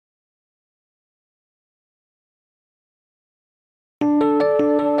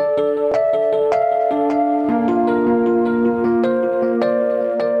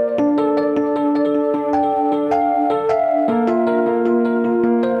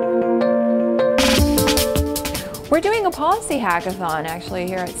We're doing a policy hackathon actually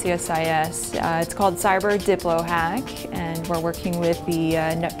here at CSIS. It's called Cyber DiploHack, and we're working with the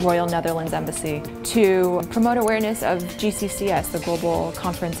Royal Netherlands Embassy to promote awareness of GCCS, the global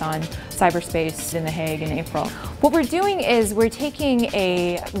conference on cyberspace in The Hague in April. What we're doing is we're taking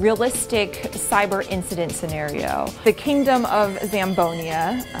a realistic cyber incident scenario. The Kingdom of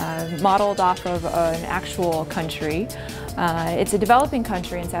Zambonia, modeled off of an actual country. It's a developing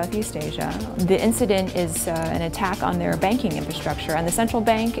country in Southeast Asia. The incident is an attack on their banking infrastructure, on the central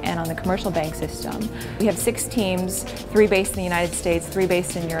bank and on the commercial bank system. We have 6 teams, 3 based in the United States, 3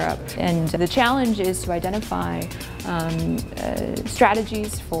 based in Europe. And the challenge is to identify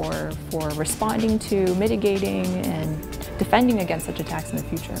strategies for responding to, mitigating, and defending against such attacks in the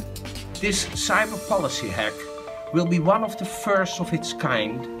future. This cyber policy hack will be one of the first of its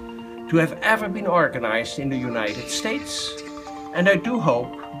kind to have ever been organized in the United States, and I do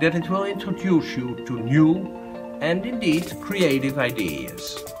hope that it will introduce you to new and indeed creative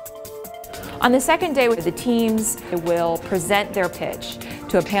ideas. On the second day, the teams will present their pitch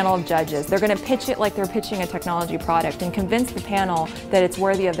to a panel of judges. They're going to pitch it like they're pitching a technology product and convince the panel that it's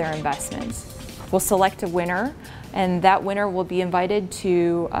worthy of their investments. We'll select a winner, and that winner will be invited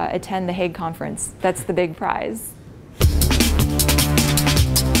to attend the Hague conference. That's the big prize.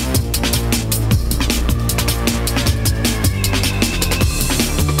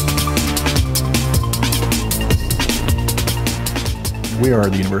 We are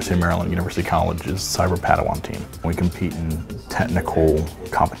the University of Maryland University College's Cyber Padawan team. We compete in technical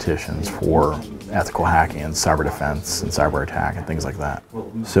competitions for ethical hacking and cyber defense and cyber attack and things like that.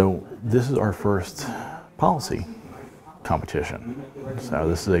 So this is our first policy competition. So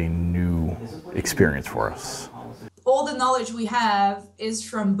this is a new experience for us. All the knowledge we have is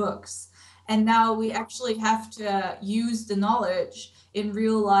from books, and now we actually have to use the knowledge in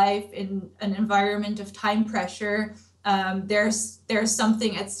real life in an environment of time pressure. There's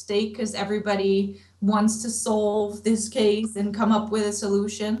something at stake because everybody wants to solve this case and come up with a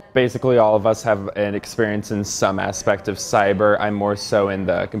solution. Basically, all of us have an experience in some aspect of cyber. I'm more so in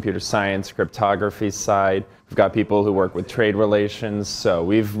the computer science, cryptography side. We've got people who work with trade relations, so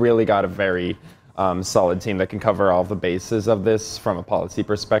we've really got a very solid team that can cover all the bases of this from a policy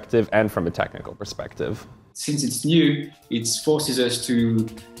perspective and from a technical perspective. Since it's new, it forces us to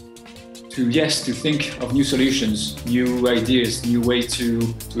think of new solutions, new ideas, new way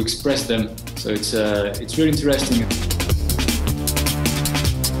to express them. So it's really interesting.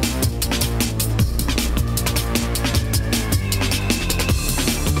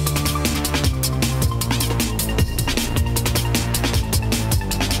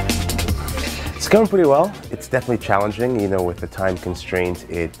 It's going pretty well. It's definitely challenging, you know, with the time constraints.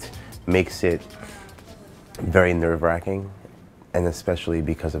 It makes it very nerve-wracking, and especially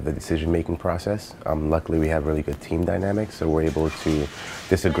because of the decision-making process. Luckily, we have really good team dynamics, so we're able to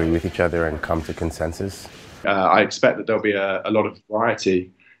disagree with each other and come to consensus. I expect that there'll be a lot of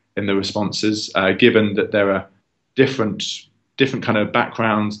variety in the responses, given that there are different kind of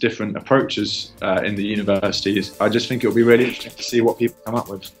backgrounds, different approaches in the universities. I just think it'll be really interesting to see what people come up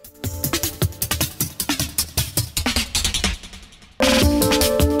with.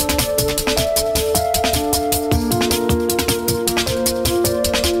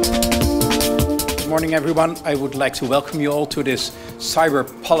 Good morning, everyone. I would like to welcome you all to this Cyber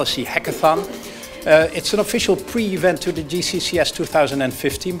Policy Hackathon. It's an official pre-event to the GCCS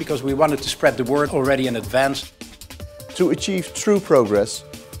 2015 because we wanted to spread the word already in advance. To achieve true progress,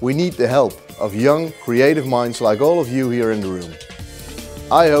 we need the help of young, creative minds like all of you here in the room.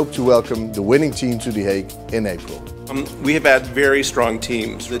 I hope to welcome the winning team to The Hague in April. We have had very strong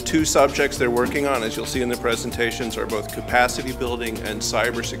teams. The 2 subjects they're working on, as you'll see in the presentations, are both capacity building and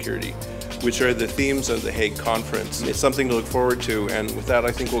cybersecurity, which are the themes of the Hague conference. It's something to look forward to, and with that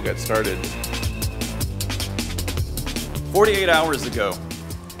I think we'll get started. 48 hours ago,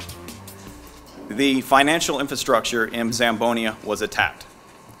 the financial infrastructure in Zambonia was attacked.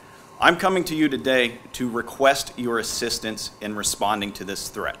 I'm coming to you today to request your assistance in responding to this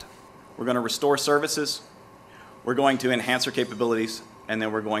threat. We're going to restore services, we're going to enhance our capabilities, and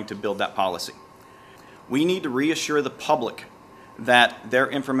then we're going to build that policy. We need to reassure the public that their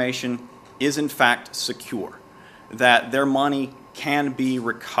information is in fact secure, that their money can be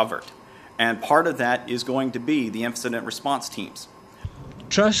recovered. And part of that is going to be the incident response teams.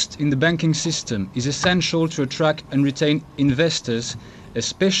 Trust in the banking system is essential to attract and retain investors,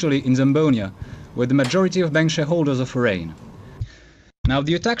 especially in Zambonia, where the majority of bank shareholders are foreign. Now,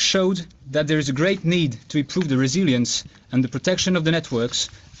 the attack showed that there is a great need to improve the resilience and the protection of the networks,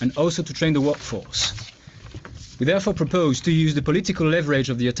 and also to train the workforce. We therefore propose to use the political leverage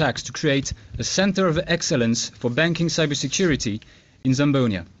of the attacks to create a center of excellence for banking cybersecurity in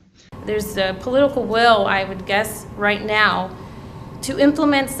Zambonia. There's a political will, I would guess, right now to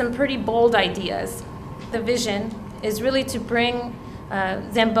implement some pretty bold ideas. The vision is really to bring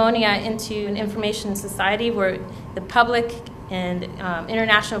Zambonia into an information society where the public and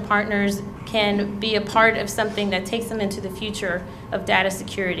international partners can be a part of something that takes them into the future of data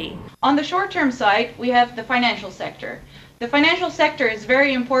security. On the short-term side, we have the financial sector. The financial sector is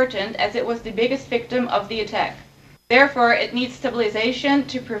very important as it was the biggest victim of the attack. Therefore, it needs stabilization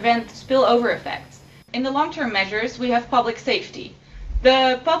to prevent spillover effects. In the long-term measures, we have public safety.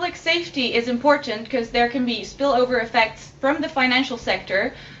 The public safety is important because there can be spillover effects from the financial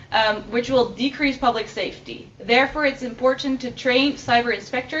sector which will decrease public safety. Therefore, it's important to train cyber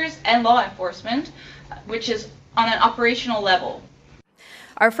inspectors and law enforcement, which is on an operational level.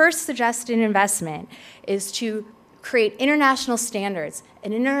 Our first suggested investment is to create international standards,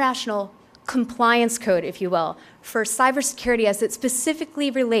 an international compliance code, if you will, for cybersecurity as it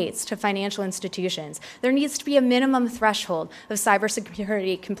specifically relates to financial institutions. There needs to be a minimum threshold of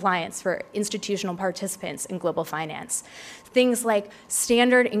cybersecurity compliance for institutional participants in global finance. Things like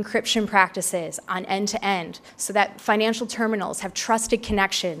standard encryption practices on end-to-end so that financial terminals have trusted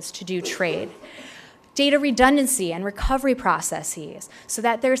connections to do trade. Data redundancy and recovery processes so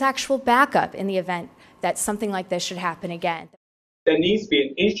that there's actual backup in the event that something like this should happen again. There needs to be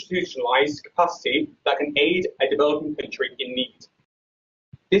an institutionalized capacity that can aid a developing country in need.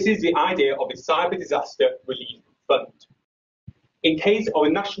 This is the idea of a cyber disaster relief fund. In case of a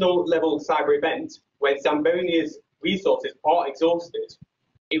national level cyber event where Zambonia's resources are exhausted,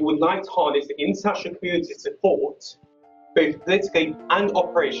 it would like to harness the international community's support, both politically and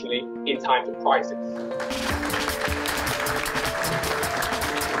operationally, in times of crisis.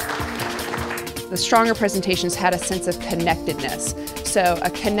 The stronger presentations had a sense of connectedness. So a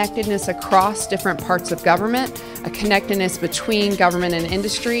connectedness across different parts of government, a connectedness between government and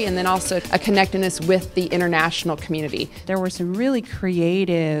industry, and then also a connectedness with the international community. There were some really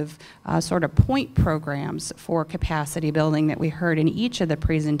creative sort of point programs for capacity building that we heard in each of the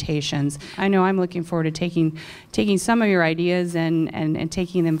presentations. I know I'm looking forward to taking some of your ideas and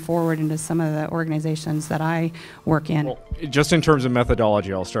taking them forward into some of the organizations that I work in. Well, just in terms of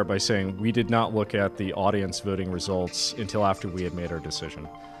methodology, I'll start by saying we did not look at the audience voting results until after we had made our decision.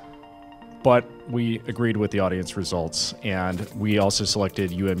 But we agreed with the audience results, and we also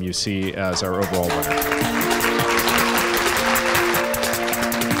selected UMUC as our overall winner.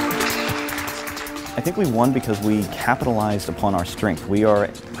 I think we won because we capitalized upon our strength. We are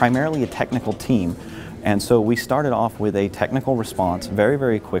primarily a technical team, and so we started off with a technical response very,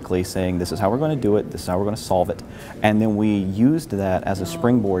 very quickly, saying this is how we're going to do it, this is how we're going to solve it, and then we used that as a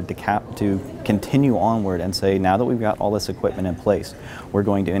springboard to continue onward and say, now that we've got all this equipment in place, we're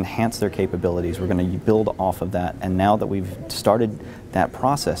going to enhance their capabilities, we're going to build off of that, and now that we've started that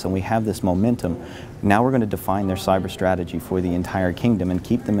process and we have this momentum, now we're going to define their cyber strategy for the entire kingdom and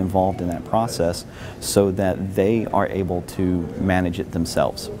keep them involved in that process so that they are able to manage it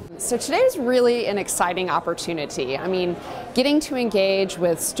themselves. So today is really an exciting opportunity. I mean, getting to engage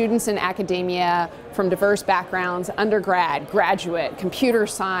with students in academia from diverse backgrounds, undergrad, graduate, computer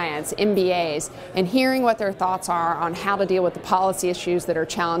science, MBAs, and hearing what their thoughts are on how to deal with the policy issues that are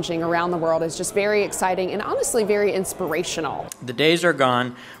challenging around the world is just very exciting and honestly very inspirational. The days are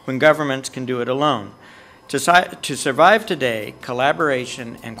gone when governments can do it alone. To survive today,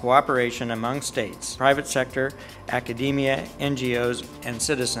 collaboration and cooperation among states, private sector, academia, NGOs, and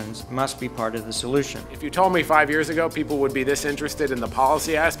citizens must be part of the solution. If you told me 5 years ago people would be this interested in the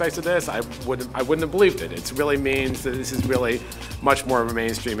policy aspects of this, I wouldn't have believed it. It really means that this is really much more of a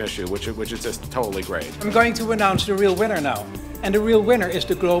mainstream issue, which is just totally great. I'm going to announce the real winner now. And the real winner is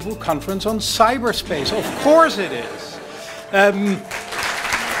the Global Conference on Cyberspace. Of course it is.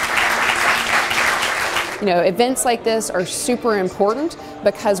 You know, events like this are super important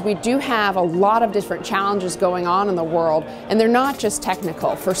because we do have a lot of different challenges going on in the world, and they're not just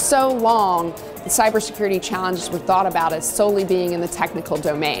technical. For so long, the cybersecurity challenges were thought about as solely being in the technical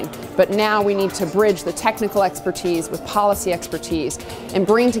domain. But now we need to bridge the technical expertise with policy expertise and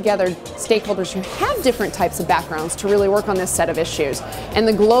bring together stakeholders who have different types of backgrounds to really work on this set of issues. And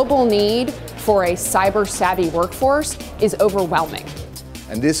the global need for a cyber-savvy workforce is overwhelming.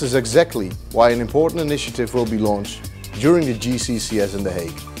 And this is exactly why an important initiative will be launched during the GCCS in The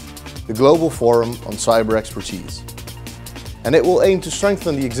Hague, the Global Forum on Cyber Expertise. And it will aim to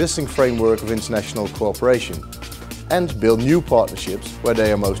strengthen the existing framework of international cooperation and build new partnerships where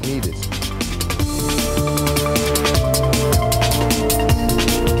they are most needed.